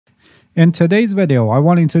In today's video, I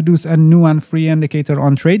want to introduce a new and free indicator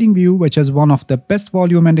on TradingView, which is one of the best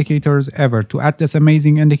volume indicators ever. To add this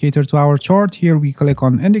amazing indicator to our chart, here we click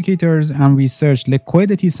on indicators and we search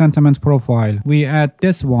liquidity sentiment profile. We add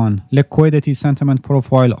this one, liquidity sentiment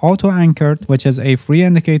profile auto anchored, which is a free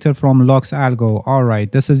indicator from LuxAlgo.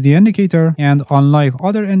 Alright, this is the indicator, and unlike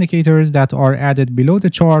other indicators that are added below the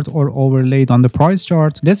chart or overlaid on the price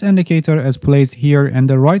chart, this indicator is placed here in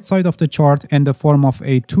the right side of the chart in the form of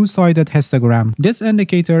a two-sided histogram. This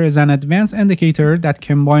indicator is an advanced indicator that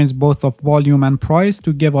combines both of volume and price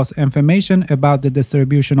to give us information about the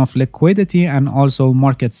distribution of liquidity and also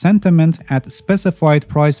market sentiment at specified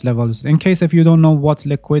price levels. In case if you don't know what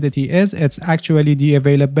liquidity is, it's actually the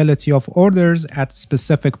availability of orders at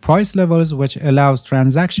specific price levels, which allows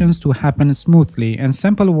transactions to happen smoothly. In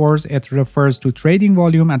simple words, it refers to trading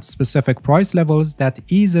volume at specific price levels that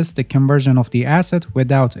eases the conversion of the asset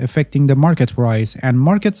without affecting the market price, and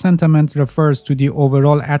market sentiment refers to the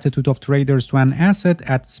overall attitude of traders to an asset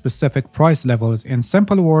at specific price levels. In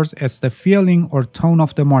simple words, it's the feeling or tone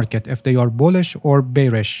of the market if they are bullish or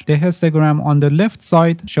bearish. The histogram on the left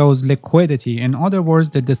side shows liquidity, in other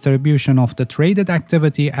words, the distribution of the traded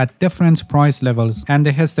activity at different price levels, and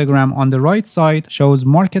the histogram on the right side shows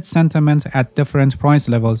market sentiment at different price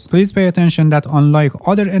levels. Please pay attention that unlike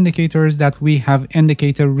other indicators that we have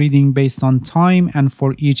indicator reading based on time and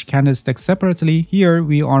for each candlestick separately, here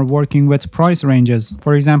we are working with price ranges.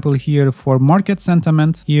 For example, here for market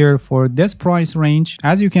sentiment, here for this price range,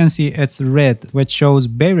 as you can see, it's red, which shows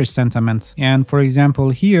bearish sentiment. And for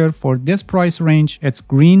example, here for this price range, it's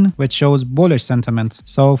green, which shows bullish sentiment.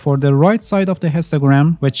 So for the right side of the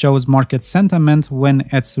histogram, which shows market sentiment, when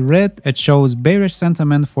it's red, it shows bearish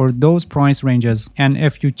sentiment for those price ranges. And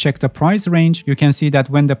if you check the price range, you can see that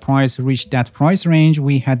when the price reached that price range,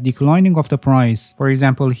 we had declining of the price. For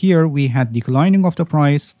example, here we had declining of the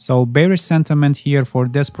price, so bearish sentiment here for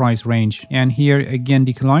this price range, and here again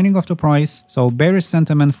declining of the price, so bearish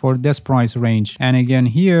sentiment for this price range, and again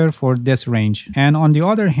here for this range. And on the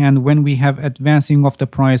other hand, when we have advancing of the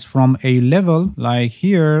price from a level like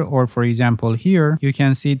here, or for example here, you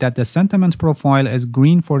can see that the sentiment profile is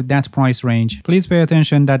green for that price range. Please pay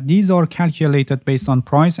attention that these are calculated based on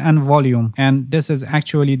price and volume, and this is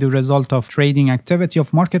actually the result of trading activity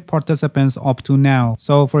of market participants up to now.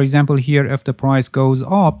 So for example here, if the price goes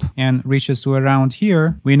up and reaches to around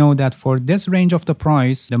here, we know that for this range of the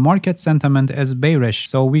price, the market sentiment is bearish.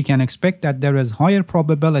 So we can expect that there is higher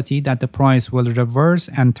probability that the price will reverse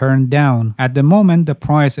and turn down. At the moment, the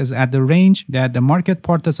price is at the range that the market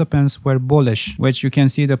participants were bullish, which you can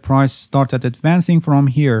see the price started advancing from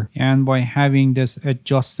here. And by having this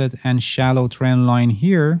adjusted and shallow trend line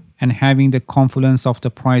here, and having the confluence of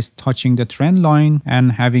the price touching the trend line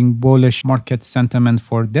and having bullish market sentiment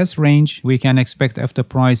for this range, we can expect if the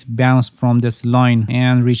price bounces from this line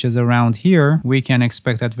and reaches around here, we can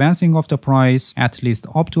expect advancing of the price at least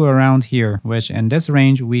up to around here, which in this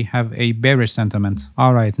range we have a bearish sentiment.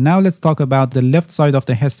 Alright, now let's talk about the left side of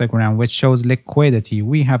the histogram, which shows liquidity.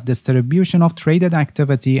 We have distribution of traded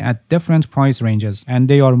activity at different price ranges, and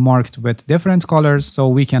they are marked with different colors, so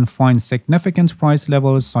we can find significant price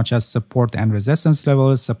levels such as support and resistance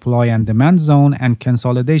levels, supply and demand zone, and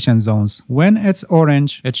consolidation zones. When it's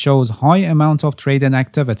orange, it shows high amount of traded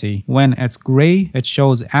activity. When it's gray, it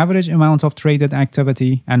shows average amount of traded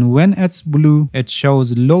activity, and when it's blue, it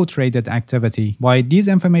shows low traded activity. By these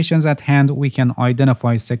informations at hand, we can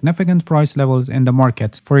identify significant price levels in the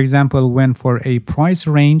market. For example, when for a price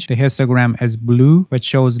range, the histogram is blue, which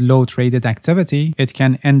shows low traded activity, it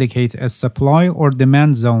can indicate a supply or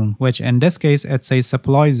demand zone, which in this case, it's a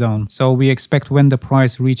supply zone. So we expect when the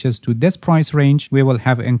price reaches to this price range, we will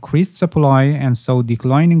have increased supply and so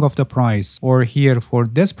declining of the price. Or here for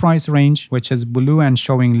this price range, which is blue and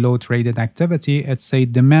showing low traded activity, it's a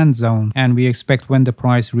demand zone. And we expect when the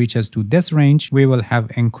price reaches to this range, we will have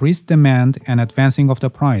increased demand and advancing of the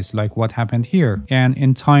price, like what happened here. And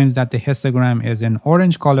in times that the histogram is in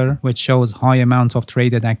orange color, which shows high amount of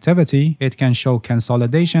traded activity, it can show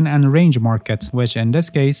consolidation and range market, which in this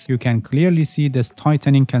case, you can clearly see this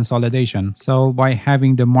tightening consolidation. So by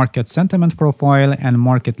having the market sentiment profile and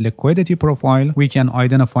market liquidity profile, we can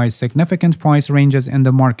identify significant price ranges in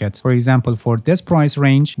the market. For example, for this price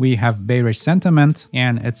range, we have bearish sentiment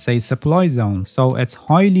and it's a supply zone. So it's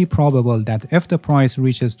highly probable that if the price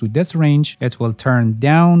reaches to this range, it will turn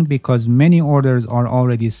down because many orders are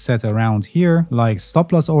already set around here, like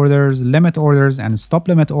stop loss orders, limit orders, and stop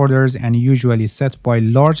limit orders, and usually set by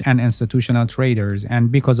large and institutional traders. And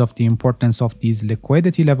because of the importance of these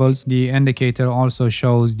liquidity liquidity levels. The indicator also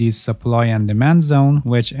shows the supply and demand zone,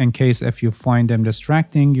 which in case if you find them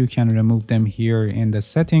distracting, you can remove them here in the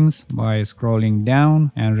settings by scrolling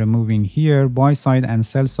down and removing here buy side and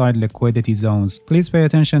sell side liquidity zones. Please pay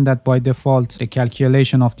attention that by default, the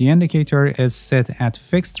calculation of the indicator is set at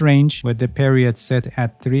fixed range with the period set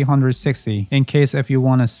at 360. In case if you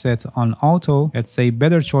want to set on auto, it's a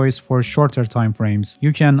better choice for shorter time frames.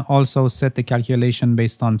 You can also set the calculation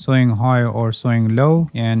based on swing high or swing low,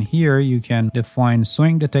 and here you can define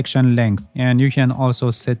swing detection length, and you can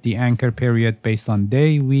also set the anchor period based on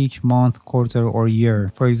day, week, month, quarter, or year.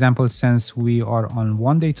 For example, since we are on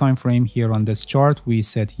 1 day time frame here on this chart, we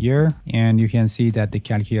set year, and you can see that the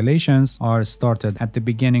calculations are started at the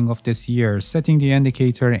beginning of this year. Setting the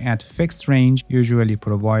indicator at fixed range usually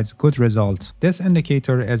provides good result. This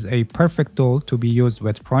indicator is a perfect tool to be used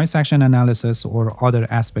with price action analysis or other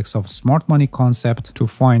aspects of smart money concept to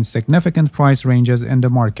find significant price ranges in the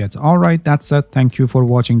market. Alright, that's it. Thank you for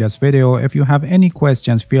watching this video. If you have any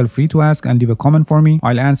questions, feel free to ask and leave a comment for me.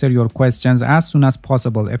 I'll answer your questions as soon as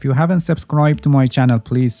possible. If you haven't subscribed to my channel,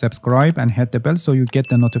 please subscribe and hit the bell so you get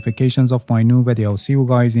the notifications of my new videos. See you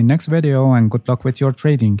guys in next video and good luck with your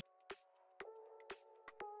trading.